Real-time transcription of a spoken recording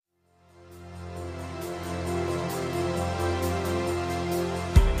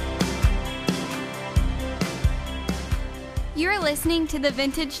You're listening to the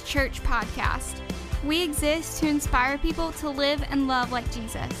Vintage Church Podcast. We exist to inspire people to live and love like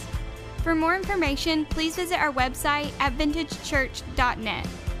Jesus. For more information, please visit our website at vintagechurch.net.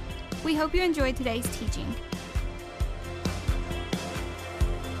 We hope you enjoyed today's teaching.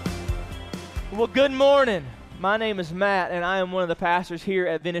 Well, good morning. My name is Matt, and I am one of the pastors here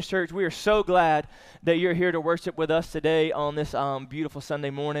at Vintage Church. We are so glad that you're here to worship with us today on this beautiful Sunday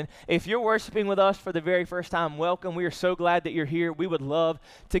morning. If you're worshiping with us for the very first time, welcome. We are so glad that you're here. We would love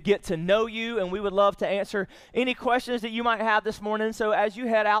to get to know you, and we would love to answer any questions that you might have this morning. So as you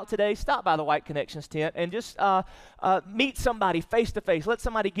head out today, stop by the White Connections tent and just meet somebody face to face. Let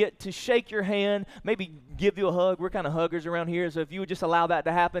somebody get to shake your hand, maybe give you a hug. We're kind of huggers around here, so if you would just allow that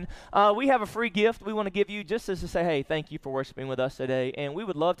to happen. We have a free gift we want to give you just as to say, hey, thank you for worshiping with us today, and we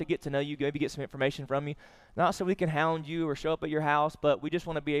would love to get to know you, maybe get some information from you, not so we can hound you or show up at your house, but we just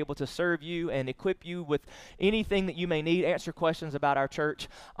want to be able to serve you and equip you with anything that you may need, answer questions about our church.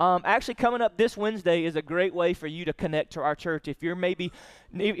 Actually, coming up this Wednesday is a great way for you to connect to our church. If you're maybe,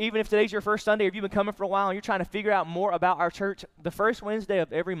 even if today's your first Sunday, or if you've been coming for a while and you're trying to figure out more about our church, the first Wednesday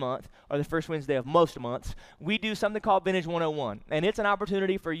of every month, or the first Wednesday of most months, we do something called Vintage 101, and it's an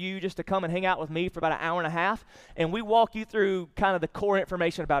opportunity for you just to come and hang out with me for about an hour and a half, and we walk you through kind of the core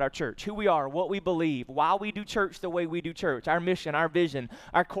information about our church, who we are, what we believe, why we do church the way we do church, our mission, our vision,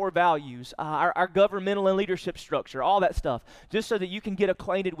 our core values, our governmental and leadership structure, all that stuff, just so that you can get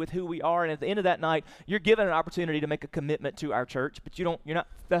acquainted with who we are. And at the end of that night, you're given an opportunity to make a commitment to our church, but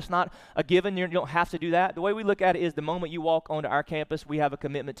that's not a given. You don't have to do that. The way we look at it is the moment you walk onto our campus, we have a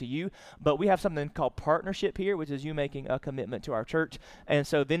commitment to you, but we have something called partnership here, which is you making a commitment to our church. And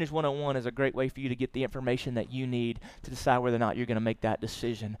so Vintage 101 is a great way for you to get the information that you need to decide whether or not you're going to make that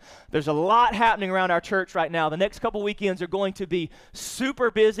decision. There's a lot happening around our church right now. The next couple weekends are going to be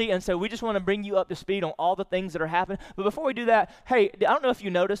super busy, and so we just want to bring you up to speed on all the things that are happening. But before we do that, hey, I don't know if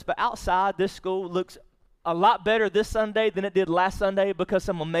you noticed, but outside this school looks a lot better this Sunday than it did last Sunday, because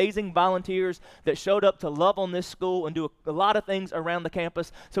some amazing volunteers that showed up to love on this school and do a lot of things around the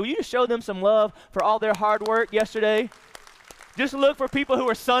campus. So will you just show them some love for all their hard work yesterday? Just look for people who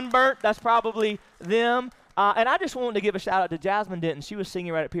are sunburnt. That's probably them. And I just wanted to give a shout out to Jasmine Denton. She was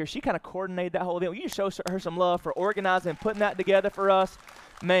singing right up here. She kind of coordinated that whole thing. Will you show her some love for organizing and putting that together for us?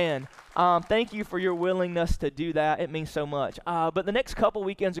 Man, thank you for your willingness to do that. It means so much. But the next couple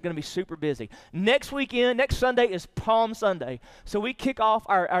weekends are going to be super busy. Next Sunday is Palm Sunday. So we kick off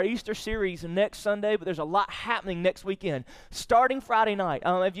our Easter series next Sunday, but there's a lot happening next weekend. Starting Friday night,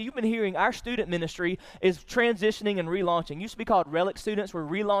 if you've been hearing, our student ministry is transitioning and relaunching. It used to be called Relic Students. We're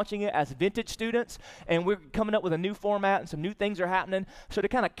relaunching it as Vintage Students, and we're coming up with a new format, and some new things are happening. So to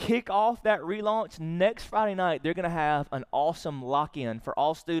kind of kick off that relaunch, next Friday night, they're going to have an awesome lock-in for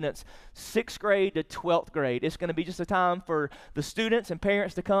all students, 6th grade to 12th grade. It's going to be just a time for the students and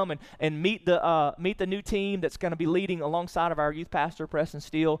parents to come and meet the new team that's going to be leading alongside of our youth pastor, Preston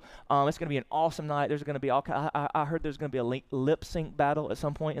Steele. It's going to be an awesome night. There's going to be I heard there's going to be a lip sync battle at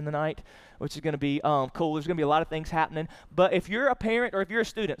some point in the night, which is going to be cool. There's going to be a lot of things happening. But if you're a parent or if you're a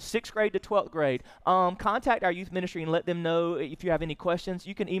student, 6th grade to 12th grade, contact our youth ministry and let them know if you have any questions.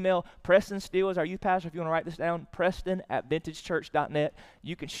 You can email Preston Steele as our youth pastor, if you want to write this down, preston@vintagechurch.net.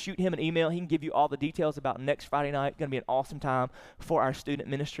 You can shoot him an email. He can give you all the details about next Friday night. It's going to be an awesome time for our student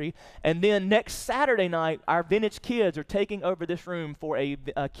ministry. And then next Saturday night, our Vintage kids are taking over this room for a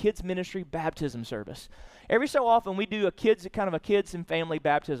kids ministry baptism service. Every so often, we do a kids and family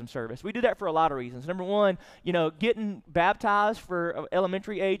baptism service. We do that for a lot of reasons. Number one, getting baptized for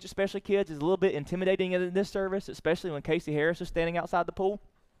elementary age, especially kids, is a little bit intimidating in this service, especially when Casey Harris is standing outside the pool.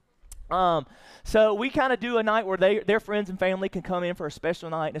 So we kind of do a night where their friends and family can come in for a special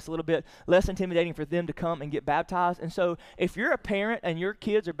night, and it's a little bit less intimidating for them to come and get baptized. And so if you're a parent and your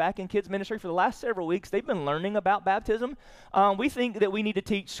kids are back in kids ministry for the last several weeks, they've been learning about baptism. We think that we need to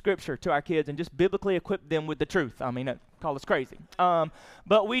teach scripture to our kids and just biblically equip them with the truth. I mean, call us crazy.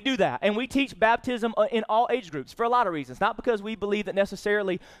 But we do that. And we teach baptism in all age groups for a lot of reasons. Not because we believe that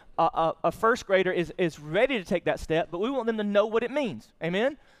necessarily a first grader is ready to take that step, but we want them to know what it means.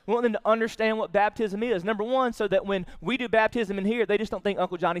 Amen? We want them to understand what baptism is. Number one, so that when we do baptism in here, they just don't think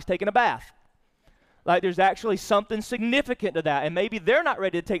Uncle Johnny's taking a bath. Like, there's actually something significant to that. And maybe they're not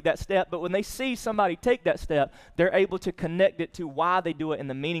ready to take that step, but when they see somebody take that step, they're able to connect it to why they do it and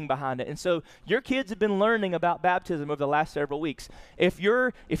the meaning behind it. And so your kids have been learning about baptism over the last several weeks. If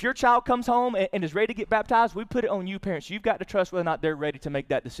your child comes home and is ready to get baptized, we put it on you parents. You've got to trust whether or not they're ready to make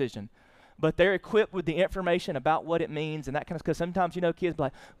that decision. but they're equipped with the information about what it means and that kind of, because sometimes, kids be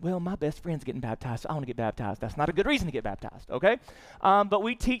like, well, my best friend's getting baptized, so I want to get baptized. That's not a good reason to get baptized, okay? But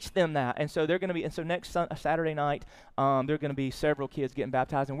we teach them that, and so they're going to be, and so next Saturday night, there are going to be several kids getting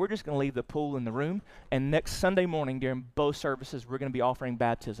baptized, and we're just going to leave the pool in the room, and next Sunday morning during both services, we're going to be offering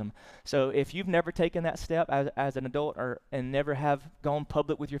baptism. So if you've never taken that step as an adult and never have gone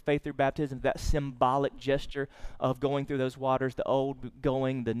public with your faith through baptism, that symbolic gesture of going through those waters, the old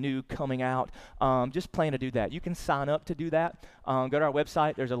going, the new coming out, just plan to do that. You can sign up to do that. Go to our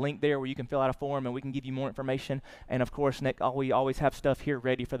website. There's a link there where you can fill out a form and we can give you more information. And of course, we always have stuff here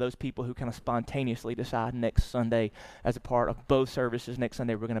ready for those people who kind of spontaneously decide next Sunday, as a part of both services, next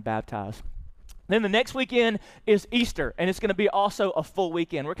Sunday we're going to baptize. Then the next weekend is Easter, and it's going to be also a full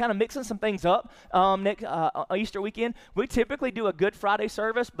weekend. We're kind of mixing some things up next Easter weekend. We typically do a Good Friday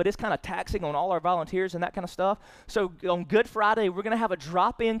service, but it's kind of taxing on all our volunteers and that kind of stuff. So on Good Friday, we're going to have a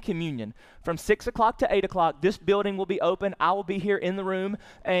drop-in communion from 6 o'clock to 8 o'clock. This building will be open. I will be here in the room,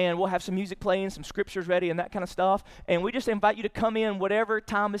 and we'll have some music playing, some scriptures ready, and that kind of stuff. And we just invite you to come in whatever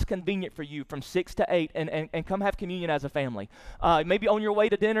time is convenient for you from 6 to 8 and come have communion as a family. Maybe on your way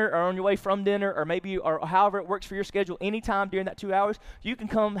to dinner or on your way from dinner, or however it works for your schedule, anytime during that 2 hours, you can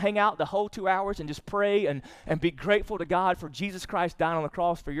come hang out the whole 2 hours and just pray and be grateful to God for Jesus Christ dying on the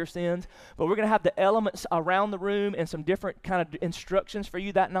cross for your sins. But we're going to have the elements around the room and some different kind of instructions for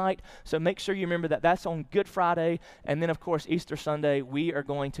you that night. So make sure you remember that that's on Good Friday. And then, of course, Easter Sunday, we are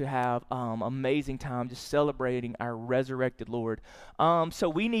going to have amazing time just celebrating our resurrected Lord. So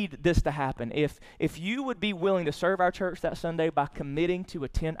we need this to happen. If you would be willing to serve our church that Sunday by committing to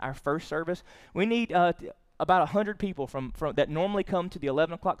attend our first service, we need about 100 people from that normally come to the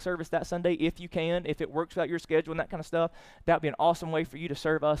 11 o'clock service that Sunday, if you can, if it works out your schedule and that kind of stuff. That would be an awesome way for you to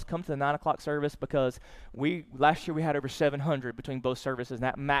serve us. Come to the 9 o'clock service, because last year we had over 700 between both services, and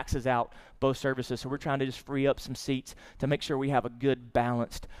that maxes out both services. So we're trying to just free up some seats to make sure we have a good,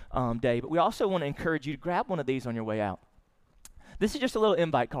 balanced day. But we also want to encourage you to grab one of these on your way out. This is just a little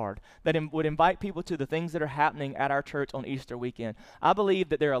invite card that would invite people to the things that are happening at our church on Easter weekend. I believe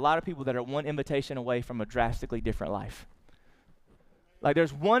that there are a lot of people that are one invitation away from a drastically different life. Like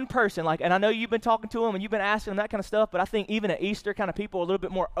there's one person, and I know you've been talking to them and you've been asking them that kind of stuff, but I think even at Easter, kind of people are a little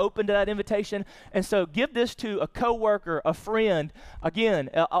bit more open to that invitation. And so give this to a coworker, a friend,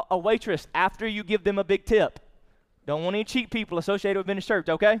 again, a waitress, after you give them a big tip. Don't want any cheap people associated with Vintage Church,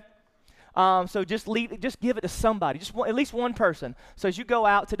 okay? So just give it to somebody, at least one person. So as you go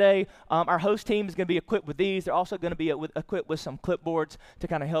out today, our host team is going to be equipped with these. They're also going to be equipped with some clipboards to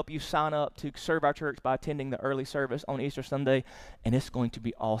kind of help you sign up to serve our church by attending the early service on Easter Sunday. And it's going to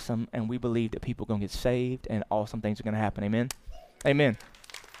be awesome, and we believe that people are going to get saved and awesome things are going to happen. Amen? Amen.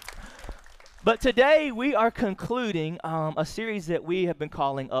 But today we are concluding a series that we have been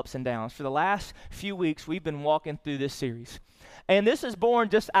calling Ups and Downs. For the last few weeks, we've been walking through this series. And this is born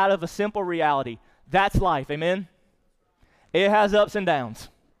just out of a simple reality. That's life, amen? It has ups and downs.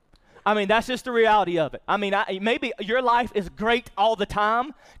 I mean, that's just the reality of it. I mean, maybe your life is great all the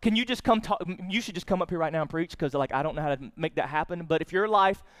time. Can you just come talk? You should just come up here right now and preach, because I don't know how to make that happen. But if your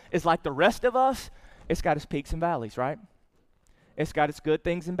life is like the rest of us, it's got its peaks and valleys, right? It's got its good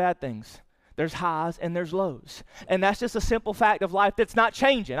things and bad things. There's highs and there's lows. And that's just a simple fact of life that's not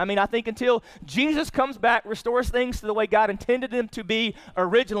changing. I mean, I think until Jesus comes back, restores things to the way God intended them to be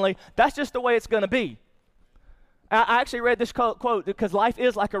originally, that's just the way it's going to be. I actually read this quote because life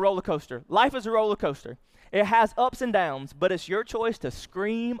is like a roller coaster. Life is a roller coaster. It has ups and downs, but it's your choice to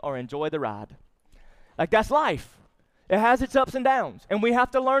scream or enjoy the ride. That's life. It has its ups and downs, and we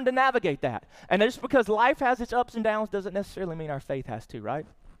have to learn to navigate that. And just because life has its ups and downs doesn't necessarily mean our faith has to, right?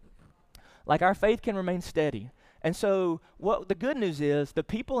 Our faith can remain steady. And so what the good news is, the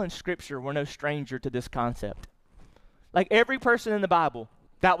people in Scripture were no stranger to this concept. Every person in the Bible,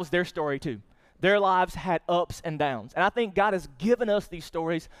 that was their story too. Their lives had ups and downs. And I think God has given us these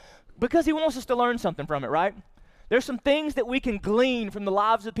stories because he wants us to learn something from it, right? There's some things that we can glean from the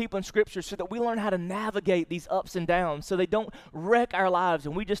lives of people in Scripture so that we learn how to navigate these ups and downs so they don't wreck our lives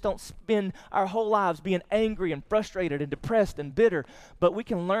and we just don't spend our whole lives being angry and frustrated and depressed and bitter. But we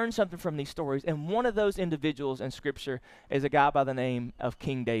can learn something from these stories. And one of those individuals in Scripture is a guy by the name of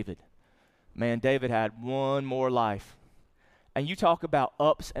King David. Man, David had one more life. And you talk about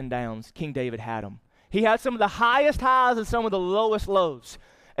ups and downs, King David had them. He had some of the highest highs and some of the lowest lows.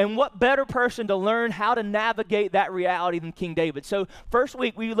 And what better person to learn how to navigate that reality than King David? So first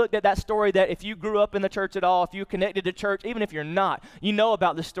week, we looked at that story that if you grew up in the church at all, if you connected to church, even if you're not, you know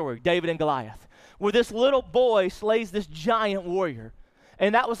about this story, David and Goliath, where this little boy slays this giant warrior.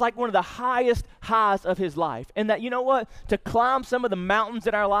 And that was like one of the highest highs of his life. And that, you know what? To climb some of the mountains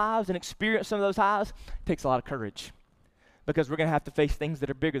in our lives and experience some of those highs takes a lot of courage, because we're going to have to face things that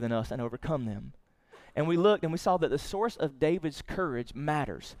are bigger than us and overcome them. And we looked and we saw that the source of David's courage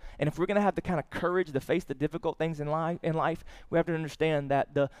matters. And if we're going to have the kind of courage to face the difficult things in life, we have to understand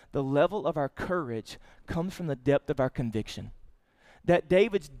that the level of our courage comes from the depth of our conviction. That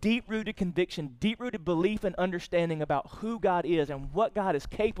David's deep-rooted conviction, deep-rooted belief and understanding about who God is and what God is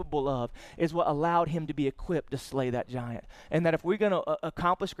capable of is what allowed him to be equipped to slay that giant. And that if we're going to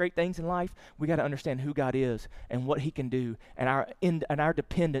accomplish great things in life, we got to understand who God is and what he can do, and our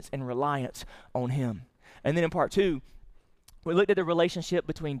dependence and reliance on him. And then in part 2, we looked at the relationship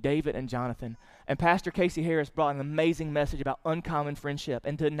between David and Jonathan. And Pastor Casey Harris brought an amazing message about uncommon friendship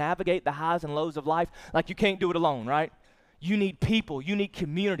and to navigate the highs and lows of life. Like, you can't do it alone, right? You need people. You need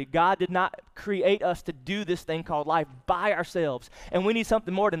community. God did not create us to do this thing called life by ourselves. And we need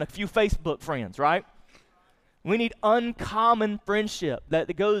something more than a few Facebook friends, right? We need uncommon friendship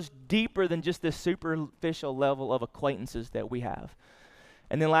that goes deeper than just this superficial level of acquaintances that we have.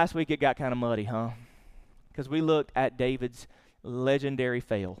 And then last week it got kind of muddy, huh? Because we looked at David's legendary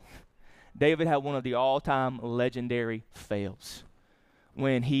fail. David had one of the all-time legendary fails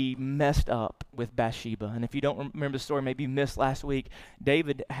when he messed up with Bathsheba. And if you don't remember the story, maybe you missed last week,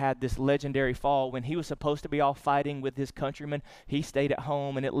 David had this legendary fall when he was supposed to be off fighting with his countrymen. He stayed at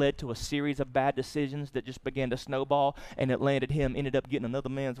home, and it led to a series of bad decisions that just began to snowball, and it ended up getting another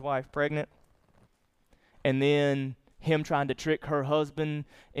man's wife pregnant. And then him trying to trick her husband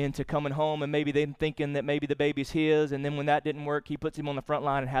into coming home, and maybe them thinking that maybe the baby's his, and then when that didn't work, he puts him on the front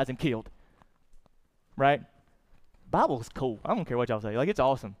line and has him killed. Right? Bible is cool. I don't care what y'all say. Like, it's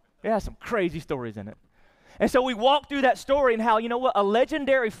awesome. It has some crazy stories in it. And so we walk through that story and how, you know what, a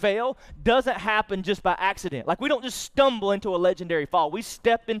legendary fail doesn't happen just by accident. Like, we don't just stumble into a legendary fall. We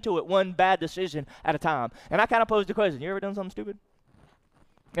step into it one bad decision at a time. And I kind of posed the question, you ever done something stupid?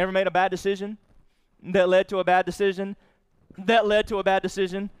 You ever made a bad decision that led to a bad decision that led to a bad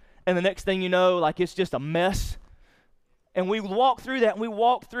decision, and the next thing you know, like, it's just a mess? And we walk through that, and we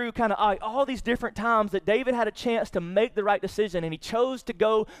walk through kind of all these different times that David had a chance to make the right decision, and he chose to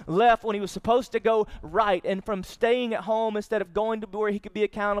go left when he was supposed to go right, and from staying at home instead of going to where he could be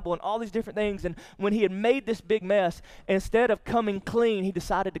accountable, and all these different things. And when he had made this big mess, instead of coming clean, he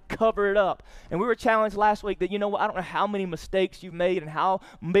decided to cover it up. And we were challenged last week that, you know what, I don't know how many mistakes you've made and how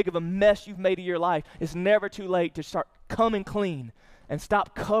big of a mess you've made of your life. It's never too late to start coming clean and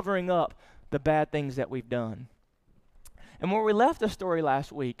stop covering up the bad things that we've done. And when we left the story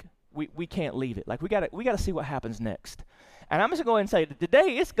last week, we can't leave it. Like, we gotta see what happens next. And I'm just going to go ahead and say that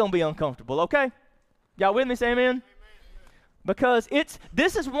today it's going to be uncomfortable, okay? Y'all with me? Say amen? Amen. Because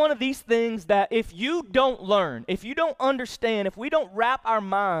this is one of these things that if you don't learn, if you don't understand, if we don't wrap our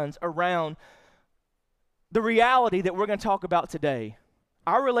minds around the reality that we're going to talk about today,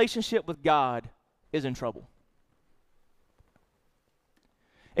 our relationship with God is in trouble.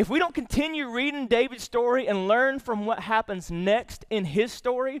 If we don't continue reading David's story and learn from what happens next in his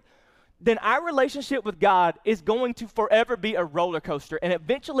story, then our relationship with God is going to forever be a roller coaster. And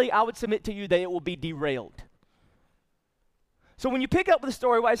eventually, I would submit to you that it will be derailed. So when you pick up with the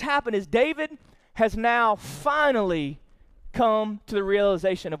story, what has happened is David has now finally come to the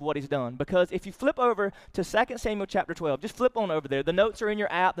realization of what he's done. Because if you flip over to 2 Samuel chapter 12, just flip on over there. The notes are in your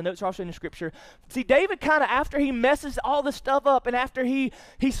app. The notes are also in the scripture. See, David kind of, after he messes all this stuff up, and after he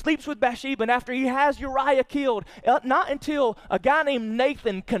sleeps with Bathsheba, and after he has Uriah killed, not until a guy named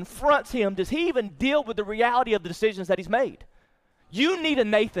Nathan confronts him does he even deal with the reality of the decisions that he's made. You need a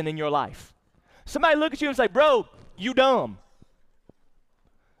Nathan in your life. Somebody look at you and say, bro, you dumb.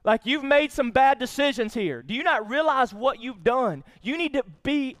 Like, you've made some bad decisions here. Do you not realize what you've done? You need to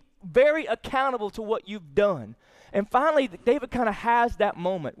be very accountable to what you've done. And finally, David kind of has that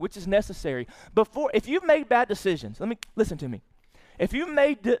moment, which is necessary. If you've made bad decisions, listen to me. If you've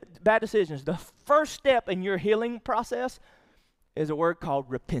made bad decisions, the first step in your healing process is a word called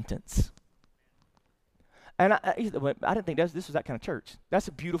repentance. And I didn't think this was that kind of church. That's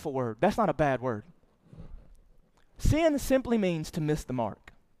a beautiful word. That's not a bad word. Sin simply means to miss the mark.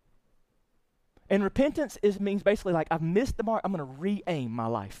 And repentance means basically like, I've missed the mark, I'm going to re-aim my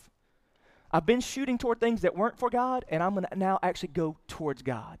life. I've been shooting toward things that weren't for God, and I'm going to now actually go towards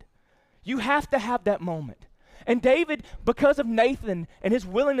God. You have to have that moment. And David, because of Nathan and his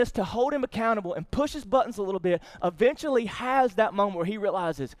willingness to hold him accountable and push his buttons a little bit, eventually has that moment where he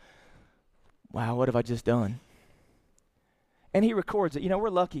realizes, wow, what have I just done? And he records it. You know, we're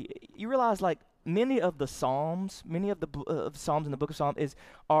lucky. You realize, like, many of the Psalms in the book of Psalms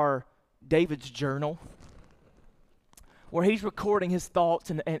are David's journal. where he's recording his thoughts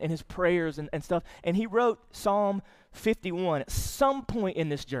and his prayers and stuff. And he wrote Psalm 51 at some point in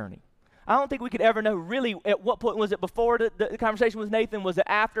this journey. I don't think we could ever know really at what point. Was it before the conversation with Nathan? Was it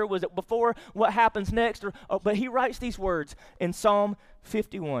after? Was it before? What happens next? But he writes these words in Psalm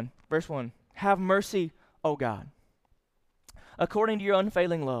 51, verse 1. Have mercy, O God, according to your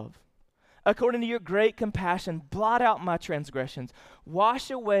unfailing love. According to your great compassion, blot out my transgressions.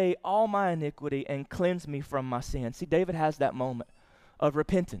 Wash away all my iniquity and cleanse me from my sin. See, David has that moment of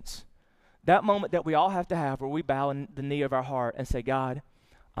repentance. That moment that we all have to have where we bow in the knee of our heart and say, God,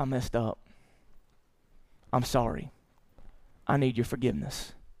 I messed up. I'm sorry. I need your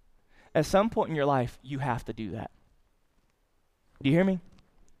forgiveness. At some point in your life, you have to do that. Do you hear me?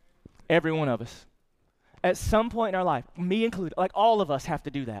 Every one of us. At some point in our life, me included, like all of us have to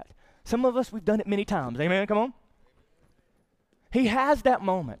do that. Some of us, we've done it many times. Amen? Come on. He has that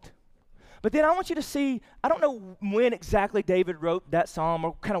moment. But then I want you to see, I don't know when exactly David wrote that psalm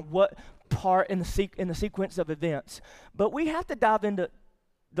or kind of what part in the sequence of events, but we have to dive into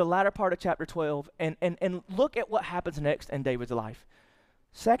the latter part of chapter 12 and look at what happens next in David's life.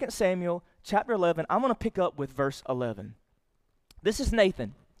 2 Samuel chapter 11, I'm going to pick up with verse 11. This is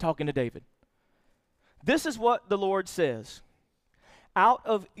Nathan talking to David. This is what the Lord says. Out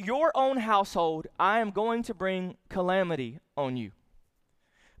of your own household, I am going to bring calamity on you.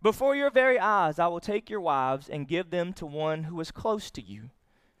 Before your very eyes, I will take your wives and give them to one who is close to you.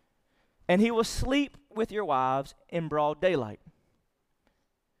 And he will sleep with your wives in broad daylight.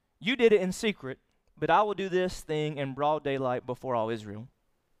 You did it in secret, but I will do this thing in broad daylight before all Israel.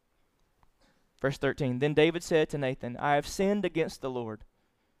 Verse 13, then David said to Nathan, I have sinned against the Lord.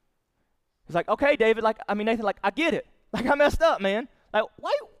 He's like, okay, David, Nathan, I get it. I messed up, man.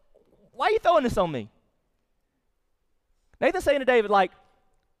 Why are you throwing this on me? Nathan's saying to David,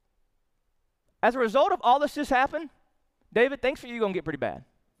 as a result of all this just happened, David, things for you going to get pretty bad.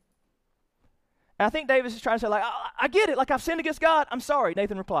 And I think David's just trying to say, I get it. I've sinned against God. I'm sorry.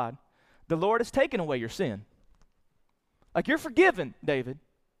 Nathan replied, the Lord has taken away your sin. You're forgiven, David.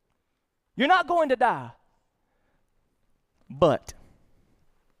 You're not going to die. But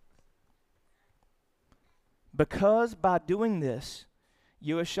because by doing this,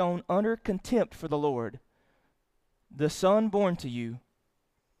 you have shown utter contempt for the Lord, the son born to you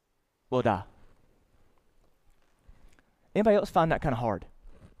will die. Anybody else find that kind of hard?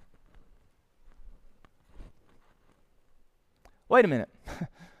 Wait a minute.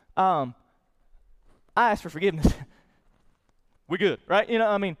 I asked for forgiveness. We're good, right?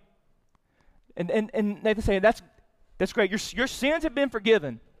 And Nathan's saying, that's great. Your sins have been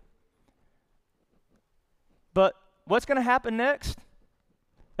forgiven. But what's going to happen next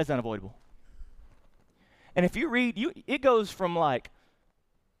is unavoidable. And if you read, it goes from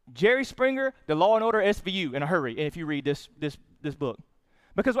Jerry Springer to Law and Order SVU in a hurry if you read this book.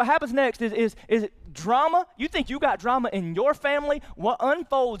 Because what happens next is drama. You think you got drama in your family? What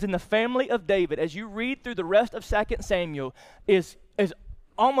unfolds in the family of David as you read through the rest of 2 Samuel is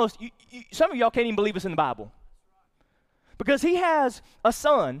almost, some of y'all can't even believe it's in the Bible. Because he has a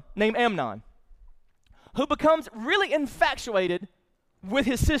son named Amnon who becomes really infatuated with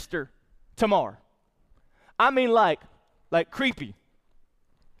his sister Tamar. Creepy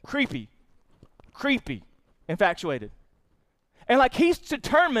infatuated. And he's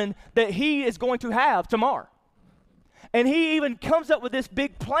determined that he is going to have Tamar. And he even comes up with this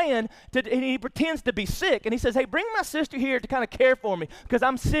big plan, and he pretends to be sick. And he says, hey, bring my sister here to kind of care for me because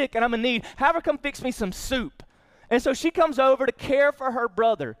I'm sick and I'm in need. Have her come fix me some soup. And so she comes over to care for her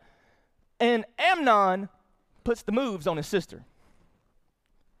brother. And Amnon puts the moves on his sister.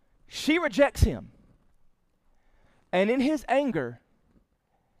 She rejects him. And in his anger,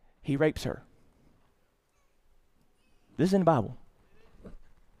 he rapes her. This is in the Bible.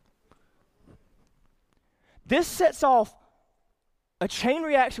 This sets off a chain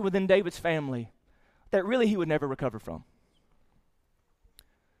reaction within David's family that really he would never recover from.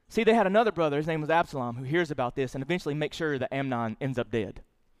 See, they had another brother, his name was Absalom, who hears about this and eventually makes sure that Amnon ends up dead.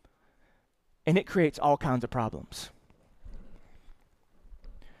 And it creates all kinds of problems.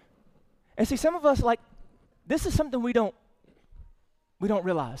 And see, some of us, this is something we don't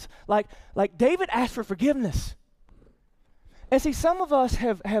realize. David asked for forgiveness. And see, some of us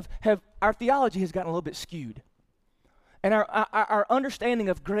have our theology has gotten a little bit skewed. And our understanding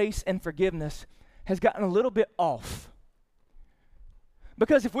of grace and forgiveness has gotten a little bit off.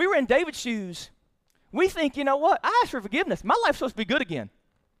 Because if we were in David's shoes, we think, you know what? I asked for forgiveness. My life's supposed to be good again.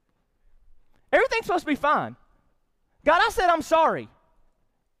 Everything's supposed to be fine. God, I said I'm sorry.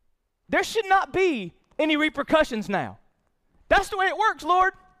 There should not be any repercussions now. That's the way it works,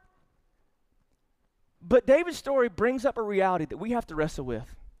 Lord. But David's story brings up a reality that we have to wrestle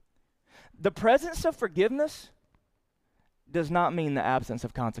with. The presence of forgiveness does not mean the absence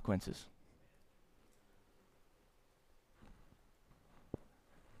of consequences.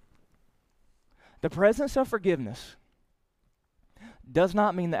 The presence of forgiveness does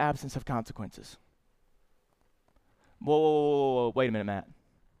not mean the absence of consequences. Whoa, wait a minute, Matt.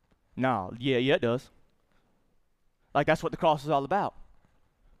 No, yeah, it does. Like, that's what the cross is all about.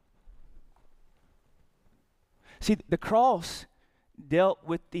 See, the cross dealt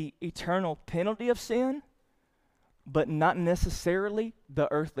with the eternal penalty of sin, but not necessarily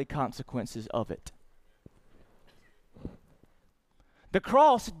the earthly consequences of it. The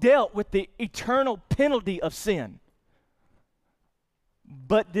cross dealt with the eternal penalty of sin,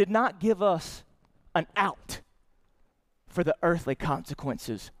 but did not give us an out for the earthly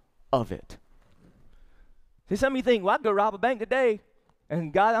consequences of it. See, some of you think, well, I'd go rob a bank today,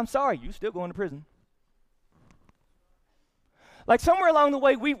 and God, I'm sorry, you're still going to prison. Like, somewhere along the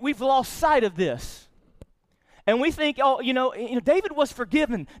way, we've lost sight of this. And we think, David was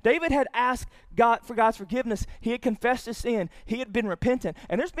forgiven. David had asked God for God's forgiveness. He had confessed his sin. He had been repentant.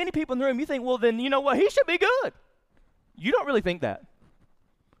 And there's many people in the room, you think, well, then, you know what? He should be good. You don't really think that.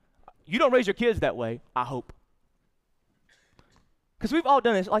 You don't raise your kids that way, I hope. Because we've all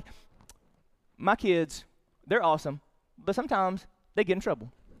done this. Like, my kids, they're awesome, but sometimes they get in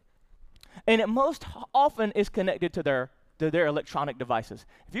trouble. And it most often is connected to their electronic devices.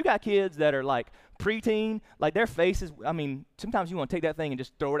 If you got kids that are like preteen, like their faces, I mean, sometimes you want to take that thing and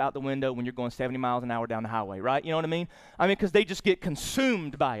just throw it out the window when you're going 70 miles an hour down the highway, right? You know what I mean? Because they just get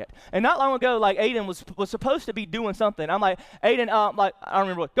consumed by it. And not long ago, like Aiden was supposed to be doing something. I'm like, Aiden, I don't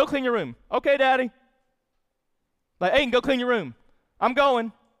remember what, go clean your room. Okay, Daddy. Like, Aiden, go clean your room. I'm going.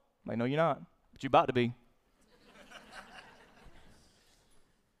 I'm like, no, you're not, but you're about to be.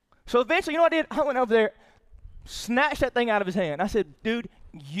 So eventually, you know what I did? I went over there, snatched that thing out of his hand. I said, dude,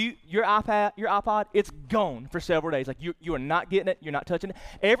 your iPod, it's gone for several days. Like, you are not getting it. You're not touching it.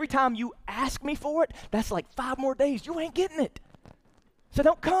 Every time you ask me for it, that's like 5 more days. You ain't getting it. So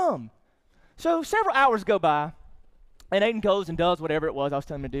don't come. So several hours go by, and Aiden goes and does whatever it was I was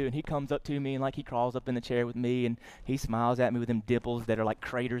telling him to do, and he comes up to me, and like he crawls up in the chair with me, and he smiles at me with them dimples that are like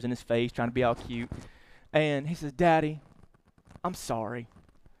craters in his face, trying to be all cute. And he says, Daddy, I'm sorry.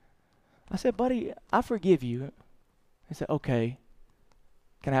 I said, buddy, I forgive you. He said, okay.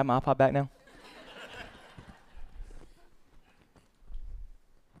 Can I have my iPod back now?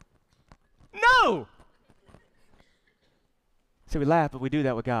 No! So we laugh, but we do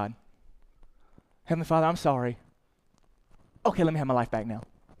that with God. Heavenly Father, I'm sorry. Okay, let me have my life back now.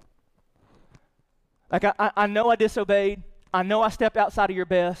 Like, I know I disobeyed. I know I stepped outside of your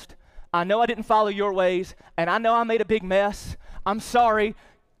best. I know I didn't follow your ways. And I know I made a big mess. I'm sorry.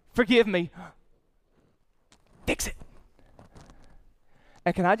 Forgive me. Fix it.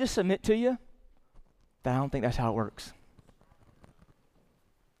 And can I just submit to you that I don't think that's how it works?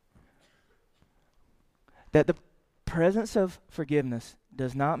 That the presence of forgiveness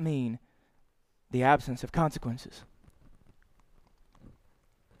does not mean the absence of consequences.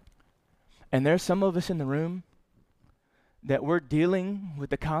 And there's some of us in the room that we're dealing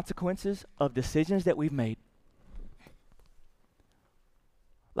with the consequences of decisions that we've made.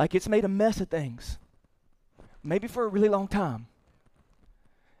 Like, it's made a mess of things, maybe for a really long time.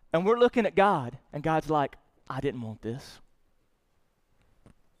 And we're looking at God, and God's like, I didn't want this.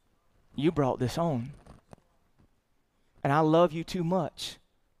 You brought this on. And I love you too much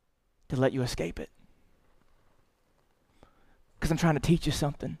to let you escape it. Because I'm trying to teach you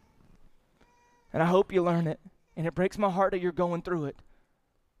something. And I hope you learn it. And it breaks my heart that you're going through it.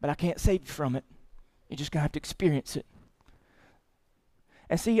 But I can't save you from it. You're just going to have to experience it.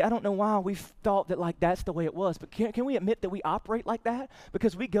 And see, I don't know why we've thought that like that's the way it was, but can we admit that we operate like that?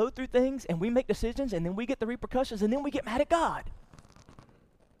 Because we go through things and we make decisions and then we get the repercussions and then we get mad at God.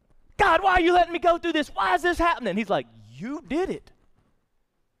 God, why are you letting me go through this? Why is this happening? He's like, you did it.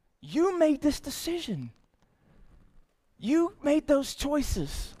 You made this decision. You made those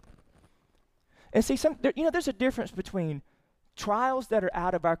choices. And see, there's a difference between trials that are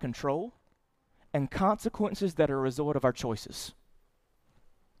out of our control and consequences that are a result of our choices.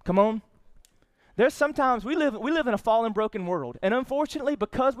 Come on. There's sometimes we live in a fallen, broken world. And unfortunately,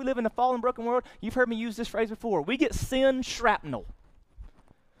 because we live in a fallen, broken world, you've heard me use this phrase before, we get sin shrapnel.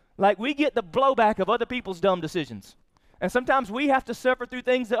 Like, we get the blowback of other people's dumb decisions. And sometimes we have to suffer through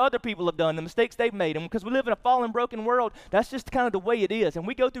things that other people have done, the mistakes they've made. And because we live in a fallen, broken world, that's just kind of the way it is. And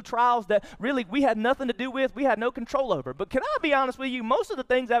we go through trials that really we had nothing to do with, we had no control over. But can I be honest with you? Most of the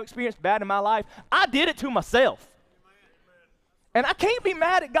things I've experienced bad in my life, I did it to myself. And I can't be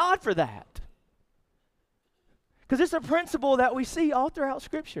mad at God for that. Because it's a principle that we see all throughout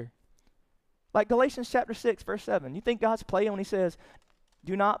Scripture. Like Galatians chapter 6, verse 7. You think God's playing when he says,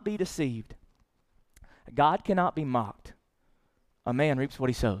 do not be deceived. God cannot be mocked. A man reaps what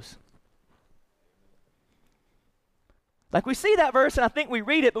he sows. Like we see that verse and I think we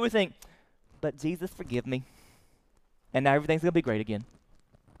read it, but we think, but Jesus forgive me. And now everything's going to be great again.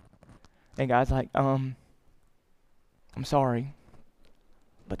 And God's like, I'm sorry,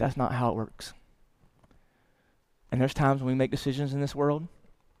 but that's not how it works. And there's times when we make decisions in this world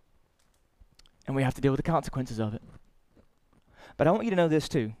and we have to deal with the consequences of it. But I want you to know this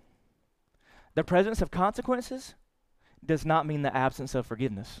too. The presence of consequences does not mean the absence of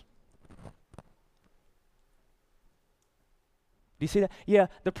forgiveness. Do you see that? Yeah,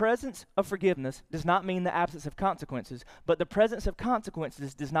 the presence of forgiveness does not mean the absence of consequences, but the presence of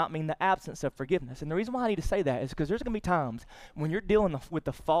consequences does not mean the absence of forgiveness. And the reason why I need to say that is because there's going to be times when you're dealing with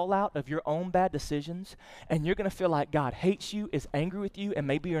the fallout of your own bad decisions, and you're going to feel like God hates you, is angry with you, and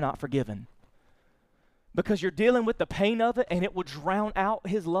maybe you're not forgiven. Because you're dealing with the pain of it, and it will drown out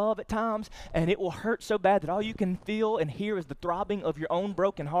his love at times, and it will hurt so bad that all you can feel and hear is the throbbing of your own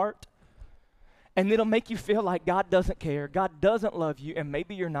broken heart. And it'll make you feel like God doesn't care, God doesn't love you, and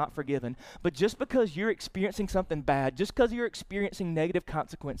maybe you're not forgiven. But just because you're experiencing something bad, just because you're experiencing negative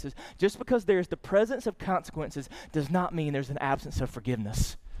consequences, just because there's the presence of consequences, does not mean there's an absence of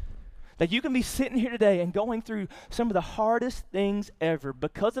forgiveness. That you can be sitting here today and going through some of the hardest things ever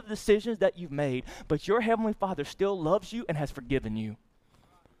because of decisions that you've made, but your Heavenly Father still loves you and has forgiven you.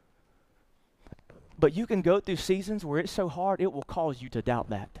 But you can go through seasons where it's so hard, it will cause you to doubt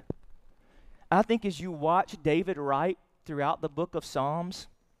that. I think as you watch David write throughout the book of Psalms,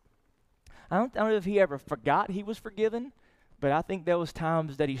 I don't know if he ever forgot he was forgiven, but I think there was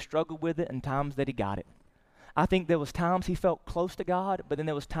times that he struggled with it and times that he got it. I think there was times he felt close to God, but then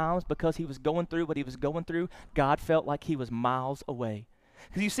there was times because he was going through what he was going through, God felt like he was miles away.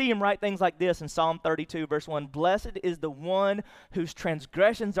 Because you see him write things like this in Psalm 32, verse 1, blessed is the one whose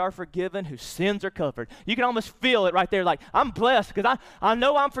transgressions are forgiven, whose sins are covered. You can almost feel it right there, like, I'm blessed because I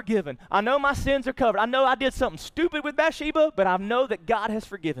know I'm forgiven. I know my sins are covered. I know I did something stupid with Bathsheba, but I know that God has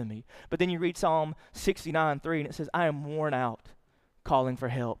forgiven me. But then you read Psalm 69:3, and it says, I am worn out, calling for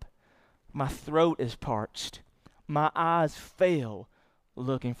help. My throat is parched. My eyes fail,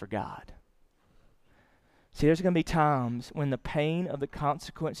 looking for God. See, there's going to be times when the pain of the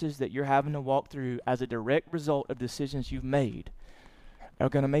consequences that you're having to walk through as a direct result of decisions you've made are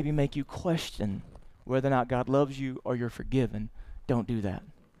going to maybe make you question whether or not God loves you or you're forgiven. Don't do that.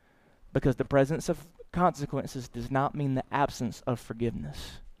 Because the presence of consequences does not mean the absence of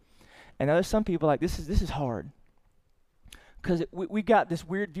forgiveness. And there's some people like, this is hard. Because we got this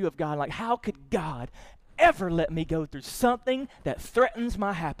weird view of God, like, how could God ever let me go through something that threatens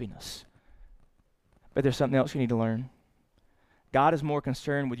my happiness? But there's something else you need to learn. God is more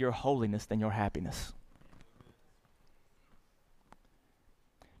concerned with your holiness than your happiness.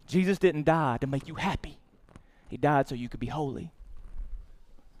 Jesus didn't die to make you happy. He died so you could be holy.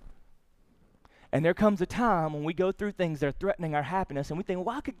 And there comes a time when we go through things that are threatening our happiness, and we think,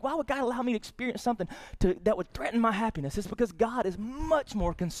 why would God allow me to experience something that would threaten my happiness? It's because God is much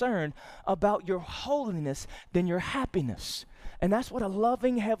more concerned about your holiness than your happiness. And that's what a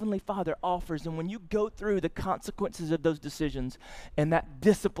loving Heavenly Father offers. And when you go through the consequences of those decisions and that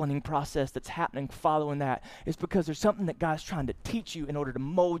disciplining process that's happening following that, it's because there's something that God's trying to teach you in order to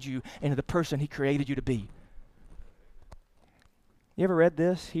mold you into the person He created you to be. You ever read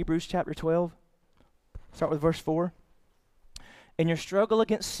this? Hebrews chapter 12? Start with verse 4. In your struggle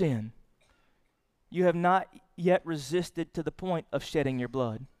against sin, you have not yet resisted to the point of shedding your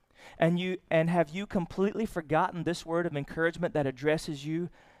blood. And have you completely forgotten this word of encouragement that addresses you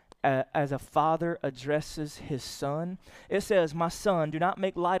as a father addresses his son? It says, my son, do not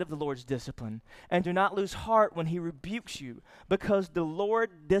make light of the Lord's discipline, and do not lose heart when he rebukes you, because the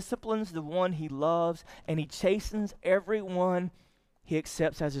Lord disciplines the one he loves, and he chastens everyone he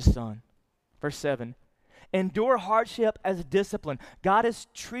accepts as his son. Verse 7. Endure hardship as discipline. God is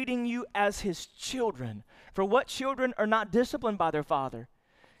treating you as his children. For what children are not disciplined by their father?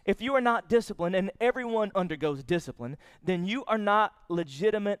 If you are not disciplined, and everyone undergoes discipline, then you are not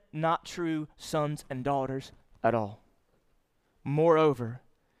legitimate, not true sons and daughters at all. Moreover,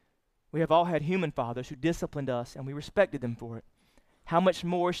 we have all had human fathers who disciplined us, and we respected them for it. How much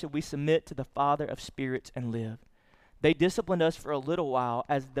more should we submit to the Father of spirits and live? They disciplined us for a little while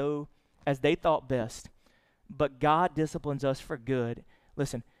as they thought best. But God disciplines us for good,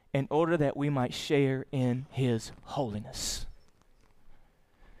 listen, in order that we might share in his holiness.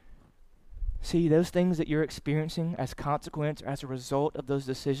 See, those things that you're experiencing as consequence or as a result of those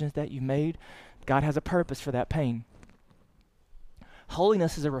decisions that you made, God has a purpose for that pain.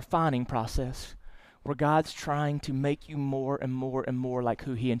 Holiness is a refining process where God's trying to make you more and more and more like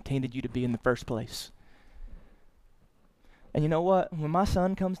who he intended you to be in the first place. And you know what? When my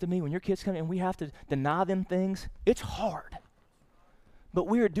son comes to me, when your kids come and we have to deny them things, it's hard. But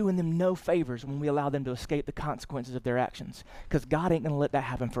we are doing them no favors when we allow them to escape the consequences of their actions, because God ain't going to let that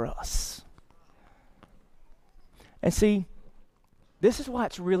happen for us. And see, this is why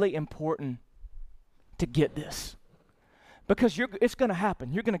it's really important to get this. Because it's going to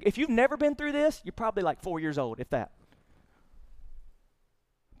happen. If you've never been through this, you're probably like 4 years old, if that.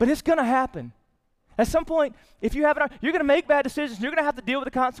 But it's going to happen. At some point, if you haven't, you're going to make bad decisions. You're going to have to deal with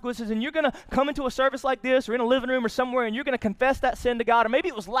the consequences, and you're going to come into a service like this or in a living room or somewhere, and you're going to confess that sin to God. Or maybe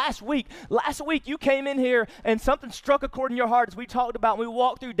it was last week. Last week, you came in here, and something struck a chord in your heart as we talked about, and we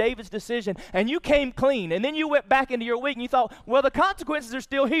walked through David's decision, and you came clean. And then you went back into your week, and you thought, well, the consequences are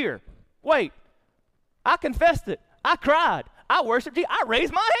still here. Wait, I confessed it. I cried. I worshiped you. I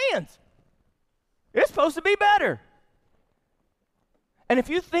raised my hands. It's supposed to be better. And if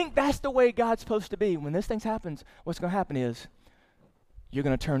you think that's the way God's supposed to be, when this thing happens, what's going to happen is you're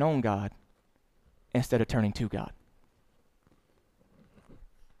going to turn on God instead of turning to God.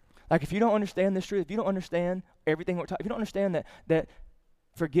 Like if you don't understand this truth, if you don't understand everything we're talking, if you don't understand that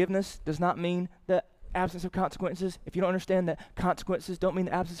forgiveness does not mean the absence of consequences, if you don't understand that consequences don't mean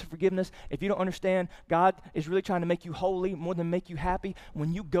the absence of forgiveness, if you don't understand God is really trying to make you holy more than make you happy,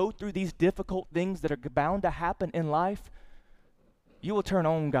 when you go through these difficult things that are bound to happen in life, you will turn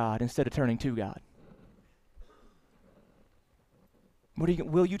on God instead of turning to God.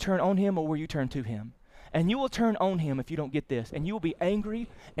 Will you turn on him or will you turn to him? And you will turn on him if you don't get this. And you will be angry,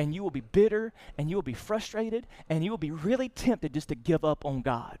 and you will be bitter, and you will be frustrated, and you will be really tempted just to give up on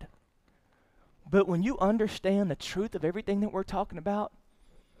God. But when you understand the truth of everything that we're talking about,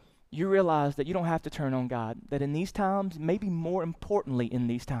 you realize that you don't have to turn on God. That in these times, maybe more importantly in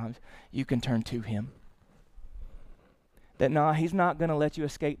these times, you can turn to him. That he's not going to let you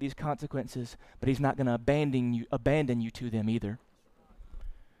escape these consequences, but he's not going to abandon you to them either.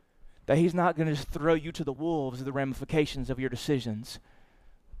 That he's not going to just throw you to the wolves of the ramifications of your decisions,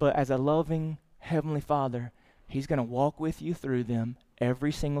 but as a loving Heavenly Father, he's going to walk with you through them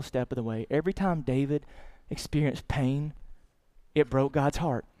every single step of the way. Every time David experienced pain, it broke God's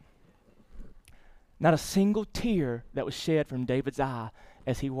heart. Not a single tear that was shed from David's eye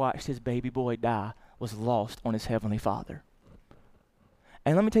as he watched his baby boy die was lost on his Heavenly Father.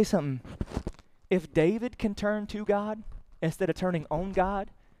 And let me tell you something. If David can turn to God instead of turning on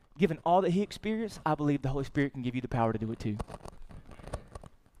God, given all that he experienced, I believe the Holy Spirit can give you the power to do it too.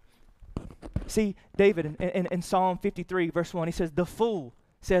 See, David in Psalm 53, verse 1, he says, the fool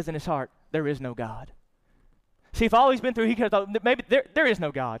says in his heart, there is no God. See, if all he's been through, he could have thought, maybe there is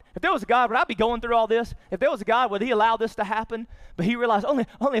no God. If there was a God, would I be going through all this? If there was a God, would he allow this to happen? But he realized only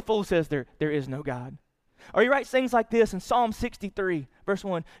a fool says there is no God. Or he writes things like this in Psalm 63, verse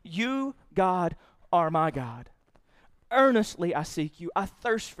 1, you, God, are my God. Earnestly I seek you. I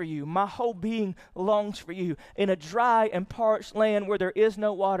thirst for you. My whole being longs for you. In a dry and parched land where there is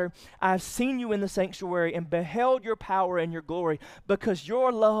no water, I have seen you in the sanctuary and beheld your power and your glory, because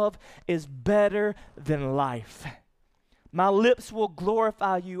your love is better than life. My lips will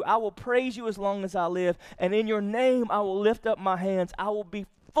glorify you. I will praise you as long as I live, and in your name I will lift up my hands. I will be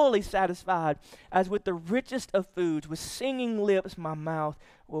fully satisfied, as with the richest of foods. With singing lips my mouth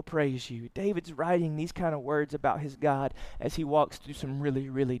will praise you. David's writing these kind of words about his God as he walks through some really,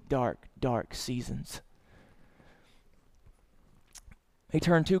 really dark seasons. He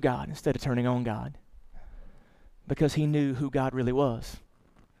turned to God instead of turning on God, because he knew who God really was,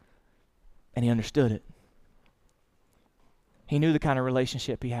 and he understood it. He knew the kind of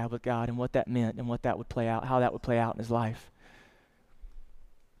relationship he had with God and what that meant and what that would play out, how that would play out in his life.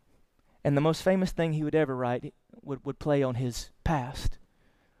 And the most famous thing he would ever write would play on his past.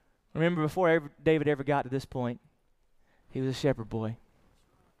 Remember, before David ever got to this point, he was a shepherd boy.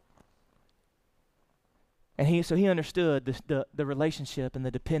 And he understood the relationship and the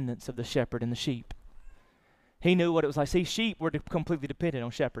dependence of the shepherd and the sheep. He knew what it was like. See, sheep were completely dependent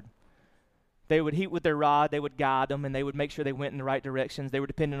on shepherd. They would heat with their rod, they would guide them, and they would make sure they went in the right directions. They were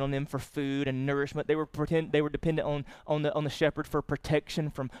dependent on them for food and nourishment. They were dependent on the shepherd for protection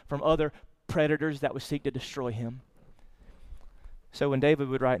from other predators that would seek to destroy him. So when David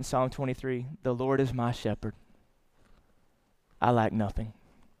would write in Psalm 23, the Lord is my shepherd, I lack nothing.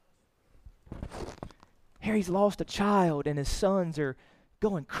 Here he's lost a child, and his sons are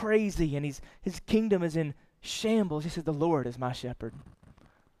going crazy, and his kingdom is in shambles. He says, the Lord is my shepherd.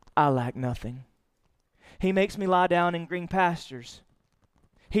 I lack nothing. He makes me lie down in green pastures.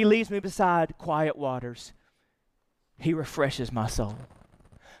 He leads me beside quiet waters. He refreshes my soul.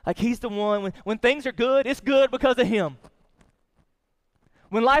 Like he's the one, when things are good, it's good because of him.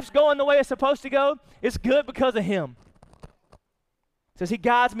 When life's going the way it's supposed to go, it's good because of him. It says he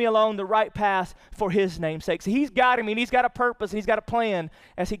guides me along the right path for his name's sake. So he's guiding me, and he's got a purpose, and he's got a plan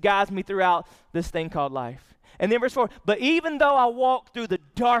as he guides me throughout this thing called life. And then verse 4, but even though I walk through the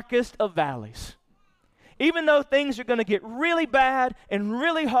darkest of valleys, even though things are going to get really bad and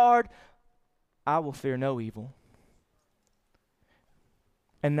really hard, I will fear no evil.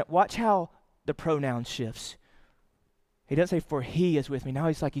 And watch how the pronoun shifts. He doesn't say, for he is with me. Now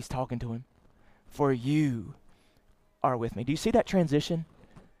he's like he's talking to him. For you are with me. Do you see that transition?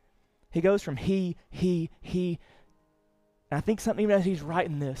 He goes from he. And I think something, even as he's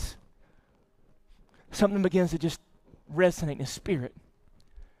writing this, something begins to just resonate in his spirit.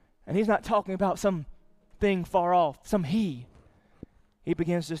 And he's not talking about some thing far off, some he. He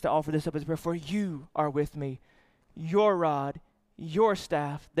begins just to offer this up as a prayer. For you are with me. Your rod, your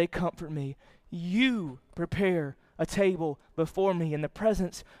staff, they comfort me. You prepare a table before me in the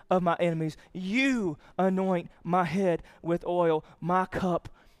presence of my enemies. You anoint my head with oil. My cup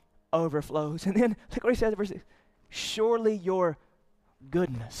overflows. And then look what he says in verse 6. Surely your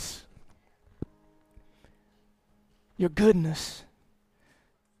goodness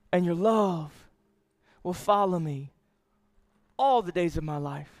and your love will follow me all the days of my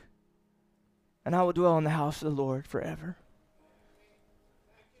life, and I will dwell in the house of the Lord forever.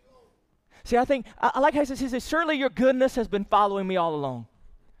 See, I like how he says, surely your goodness has been following me all along.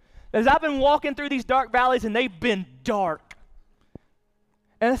 As I've been walking through these dark valleys, and they've been dark.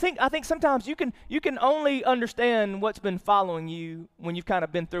 And I think sometimes you can only understand what's been following you when you've kind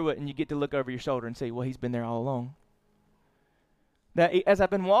of been through it, and you get to look over your shoulder and say, well, he's been there all along. That as I've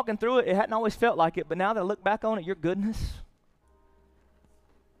been walking through it, it hadn't always felt like it, but now that I look back on it, your goodness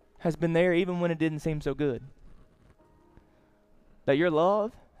has been there even when it didn't seem so good. That your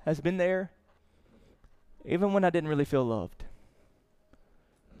love has been there even when I didn't really feel loved.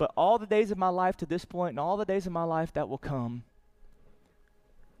 But all the days of my life to this point and all the days of my life that will come,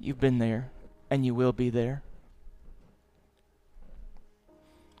 you've been there and you will be there.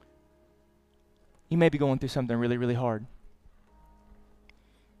 You may be going through something really, really hard.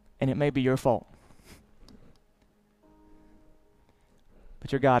 And it may be your fault.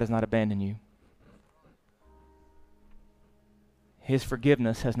 But your God has not abandoned you. His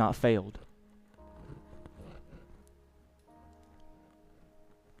forgiveness has not failed.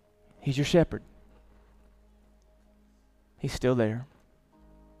 He's your shepherd. He's still there.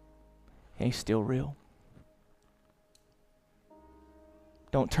 And he's still real.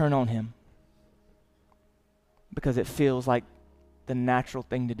 Don't turn on him, because it feels like the natural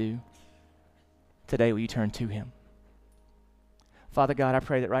thing to do. Today, will you turn to him? Father God, I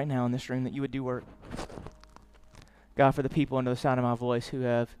pray that right now in this room that you would do work. God, for the people under the sound of my voice who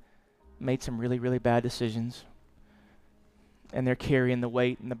have made some really, really bad decisions, and they're carrying the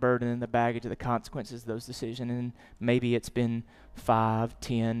weight and the burden and the baggage of the consequences of those decisions, and maybe it's been 5,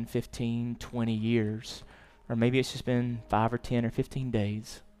 10, 15, 20 years, or maybe it's just been 5 or 10 or 15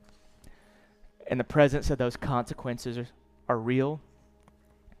 days. And the presence of those consequences are real.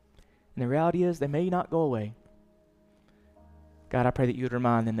 And the reality is they may not go away. God, I pray that you would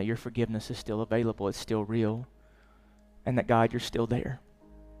remind them that your forgiveness is still available, it's still real, and that, God, you're still there.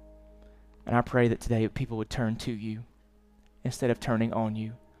 And I pray that today people would turn to you instead of turning on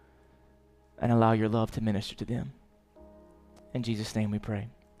you, and allow your love to minister to them. In Jesus' name we pray.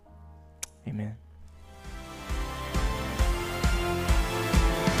 Amen.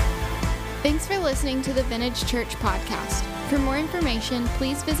 Thanks for listening to the Vintage Church podcast. For more information,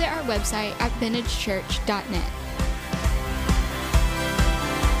 please visit our website at vintagechurch.net.